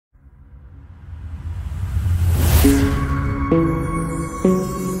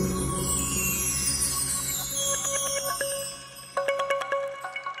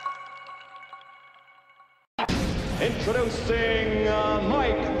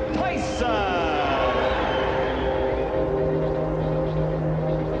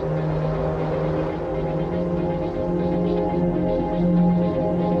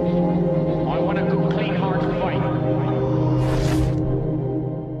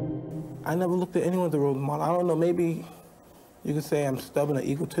I never looked at anyone as a role model. I don't know, maybe you could say I'm stubborn or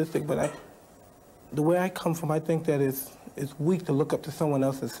egotistic, but the way I come from, I think that it's weak to look up to someone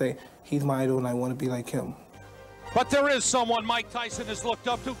else and say, he's my idol and I want to be like him. But there is someone Mike Tyson has looked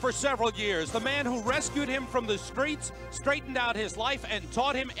up to for several years. The man who rescued him from the streets, straightened out his life, and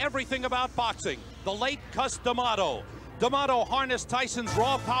taught him everything about boxing. The late Cus D'Amato. D'Amato harnessed Tyson's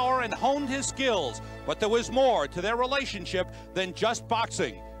raw power and honed his skills. But there was more to their relationship than just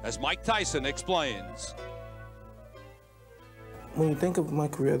boxing, as Mike Tyson explains. When you think of my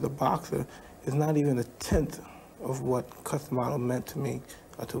career as a boxer, it's not even a tenth of what Cus D'Amato meant to me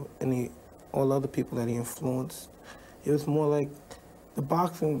or to all other people that he influenced. It was more like the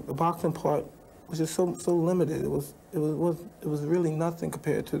boxing part was just so limited. It was really nothing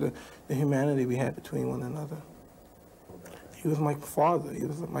compared to the humanity we had between one another. He was my father. He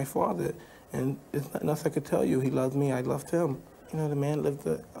was my father, and there's nothing else I could tell you. He loved me. I loved him. You know, the man lived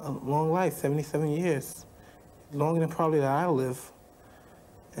a long life, 77 years, longer than probably that I'll live.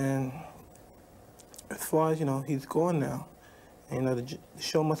 And as far as, you know, he's gone now. And, you know, the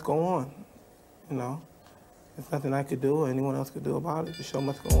show must go on, you know. There's nothing I could do or anyone else could do about it. The show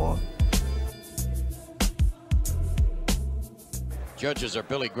must go on. Judges are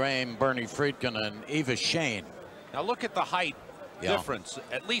Billy Graham, Bernie Friedkin, and Eva Shane. Now look at the height difference,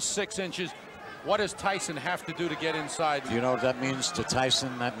 at least 6 inches. What does Tyson have to do to get inside? Do you know what that means to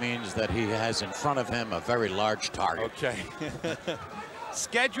Tyson? That means that he has in front of him a very large target. Okay.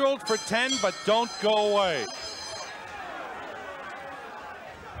 Scheduled for 10, but don't go away.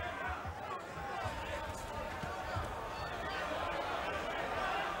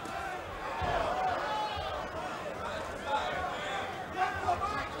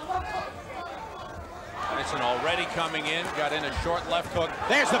 Tyson already coming in, got in a short left hook.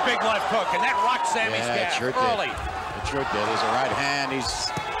 There's the big left hook, and that rocked Sammy's gap early. It sure did. There's a right hand.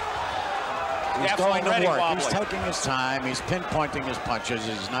 He's going to work. Wobbling. He's taking his time. He's pinpointing his punches.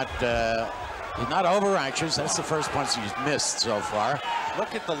 He's not over anxious. That's the first punch he's missed so far.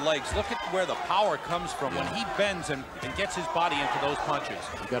 Look at the legs. Look at where the power comes from when he bends and gets his body into those punches.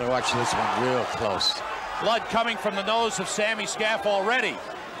 You got to watch this one real close. Blood coming from the nose of Sammy Scaff already.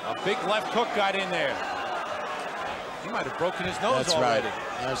 A big left hook got in there. He might have broken his nose already.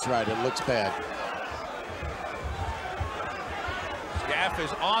 That's right. It looks bad. Scaff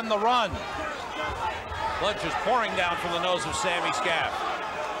is on the run. Blood just pouring down from the nose of Sammy Scaff.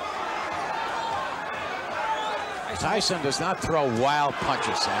 Tyson does not throw wild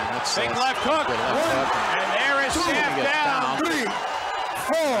punches, Sam. That's big left hook. And there is Scaff down. 3,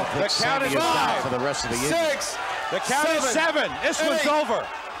 4. The count is 5. For the rest of the 6. The count is 7. This one's over.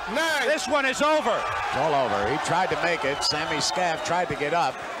 9. This one is over. It's all over. He tried to make it. Sammy Scaff tried to get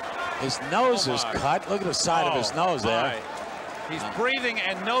up. His nose is cut. Look at the side of his nose there. He's breathing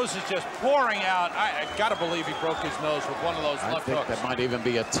and nose is just pouring out. I gotta believe he broke his nose with one of those left hooks. I think there might even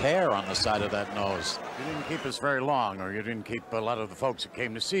be a tear on the side of that nose. You didn't keep us very long, or you didn't keep a lot of the folks that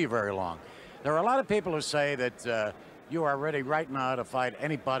came to see you very long. There are a lot of people who say that you are ready right now to fight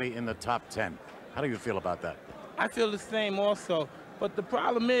anybody in the top 10. How do you feel about that? I feel the same also. But the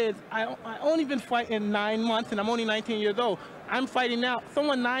problem is, I only been fighting 9 months, and I'm only 19 years old. I'm fighting now.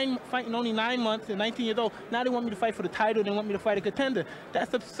 Someone fighting only 9 months and 19 years old. Now they want me to fight for the title. They want me to fight a contender.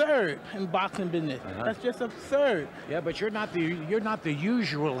 That's absurd in boxing business. That's just absurd. Yeah, but you're not the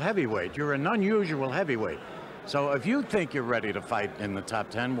usual heavyweight. You're an unusual heavyweight. So if you think you're ready to fight in the top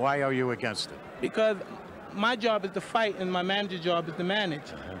 10, why are you against it? Because my job is to fight, and my manager's job is to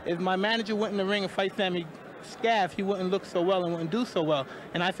manage. If my manager went in the ring and fight Sammy Scaff, he wouldn't look so well and wouldn't do so well.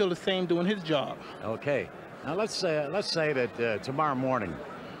 And I feel the same doing his job. Okay. Now let's say that tomorrow morning,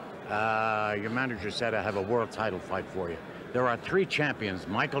 your manager said I have a world title fight for you. There are 3 champions: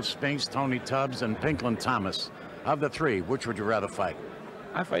 Michael Spinks, Tony Tubbs, and Pinklon Thomas. Of the 3, which would you rather fight?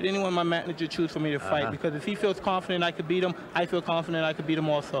 I fight anyone my manager chooses for me to fight, because if he feels confident I could beat him, I feel confident I could beat him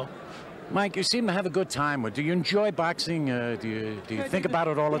also. Mike, you seem to have a good time. Do you enjoy boxing? Do you think about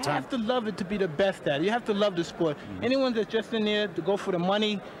it all the time? You have to love it to be the best at it. You have to love the sport. Anyone that's just in there to go for the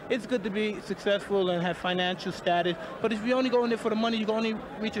money, it's good to be successful and have financial status. But if you only go in there for the money, you can only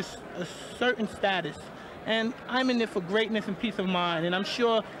reach a certain status. And I'm in there for greatness and peace of mind. And I'm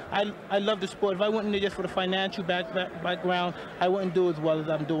sure I love the sport. If I went in there just for the financial background, I wouldn't do as well as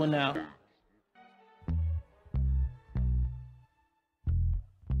I'm doing now.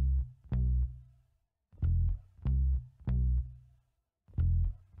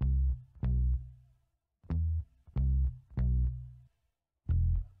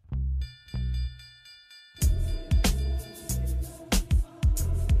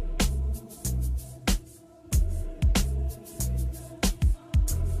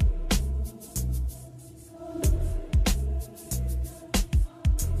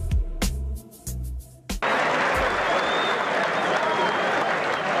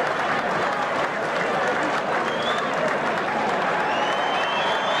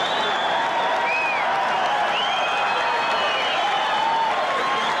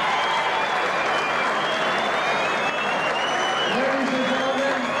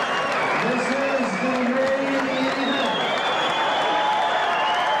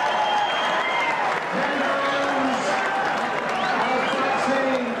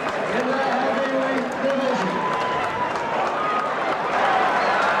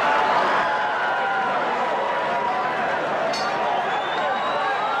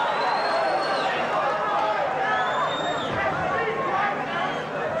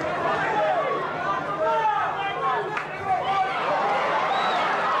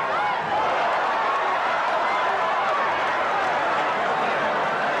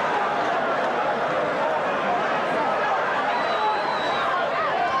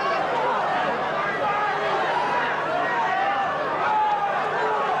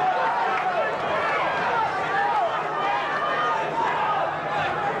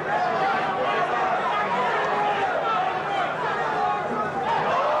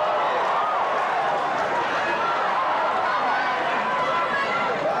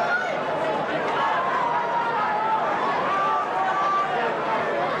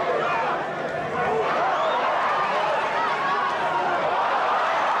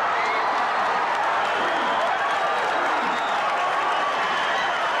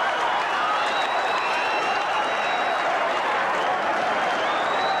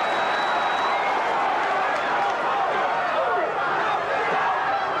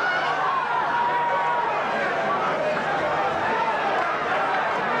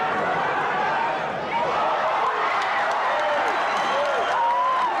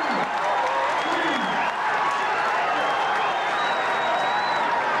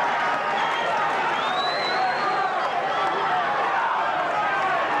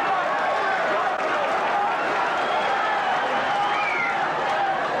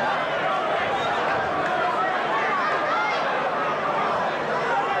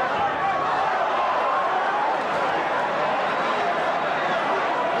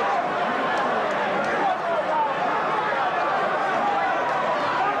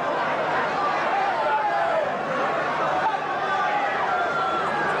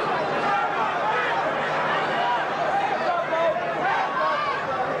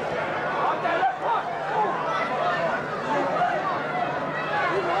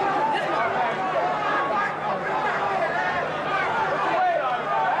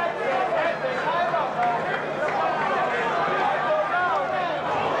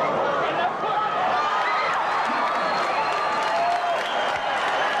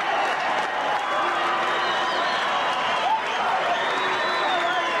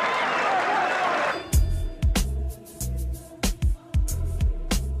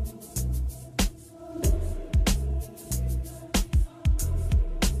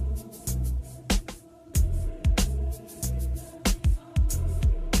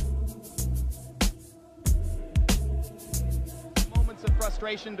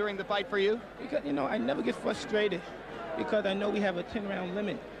 frustration during the fight for you? Because, you know, I never get frustrated because I know we have a 10-round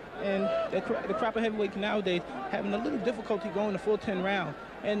limit. And the crop of heavyweights nowadays having a little difficulty going the full 10 rounds.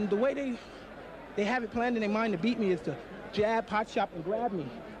 And the way they have it planned in their mind to beat me is to jab, pot shot, and grab me.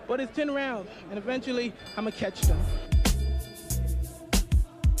 But it's 10 rounds, and eventually I'm gonna catch them.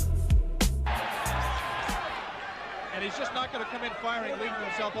 And he's just not going to come in firing, leaving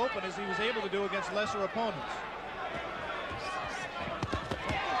himself open as he was able to do against lesser opponents.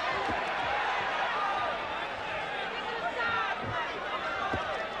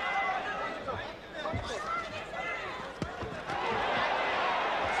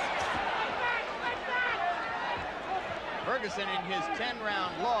 Ferguson in his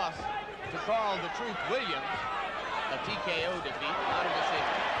 10-round loss to Carl the Truth Williams, a TKO defeat, not a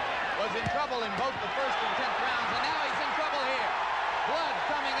decision, was in trouble in both the first and 10th rounds, and now he's in trouble here. Blood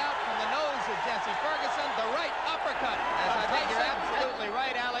coming out from the nose of Jesse Ferguson, the right uppercut. As I think you're absolutely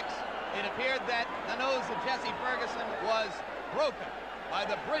right, Alex. It appeared that the nose of Jesse Ferguson was broken by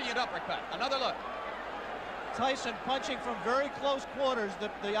the brilliant uppercut. Another look. Tyson punching from very close quarters.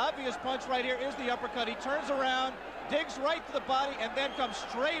 The obvious punch right here is the uppercut. He turns around, digs right to the body, and then comes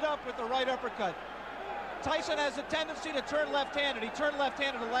straight up with the right uppercut. Tyson has a tendency to turn left-handed. He turned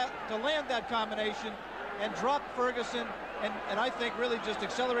left-handed to land that combination and dropped Ferguson, and I think really just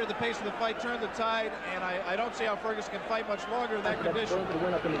accelerated the pace of the fight, turned the tide, and I don't see how Ferguson can fight much longer in that condition. It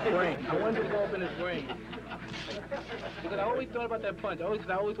went up in his brain. I wanted to go up in his brain. Because I always thought about that punch. I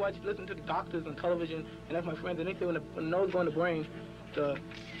always listen to the doctors on television, and that's my friends, and they say when the nose goes in the brain, the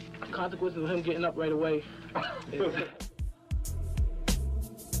consequences of him getting up right away is...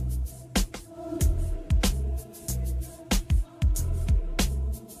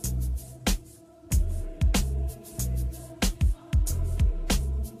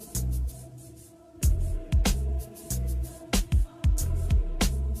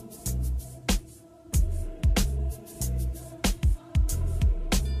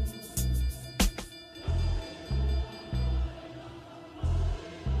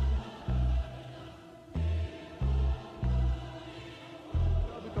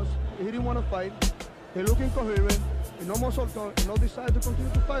 He didn't want to fight. He looked incoherent. He no more soltó. He no decided to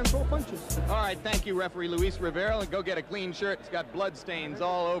continue to fight and throw punches. All right, thank you, referee Luis Rivera. And go get a clean shirt. It's got blood stains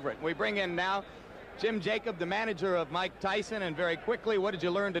all over it. We bring in now Jim Jacob, the manager of Mike Tyson. And very quickly, what did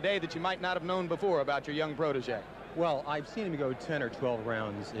you learn today that you might not have known before about your young protege? Well, I've seen him go 10 or 12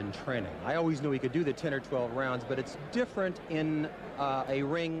 rounds in training. I always knew he could do the 10 or 12 rounds, but it's different in a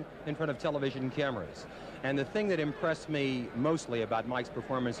ring in front of television cameras. And the thing that impressed me mostly about Mike's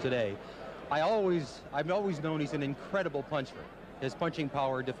performance today, I've always known he's an incredible puncher. His punching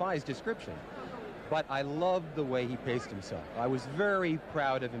power defies description. But I loved the way he paced himself. I was very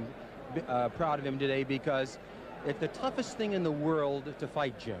proud of him today, because if the toughest thing in the world to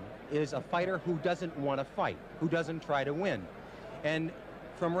fight, Jim, is a fighter who doesn't want to fight, who doesn't try to win. And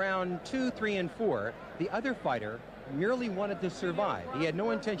from round 2, 3, and 4, the other fighter merely wanted to survive. He had no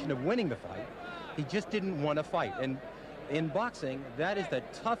intention of winning the fight. He just didn't want to fight. And in boxing, that is the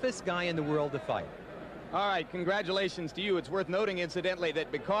toughest guy in the world to fight. All right, congratulations to you. It's worth noting, incidentally,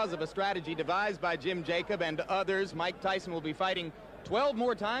 that because of a strategy devised by Jim Jacob and others, Mike Tyson will be fighting 12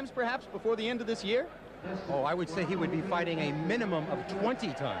 more times, perhaps, before the end of this year? Oh, I would say he would be fighting a minimum of 20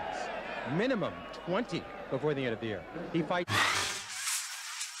 times. Minimum 20 before the end of the year. He fights...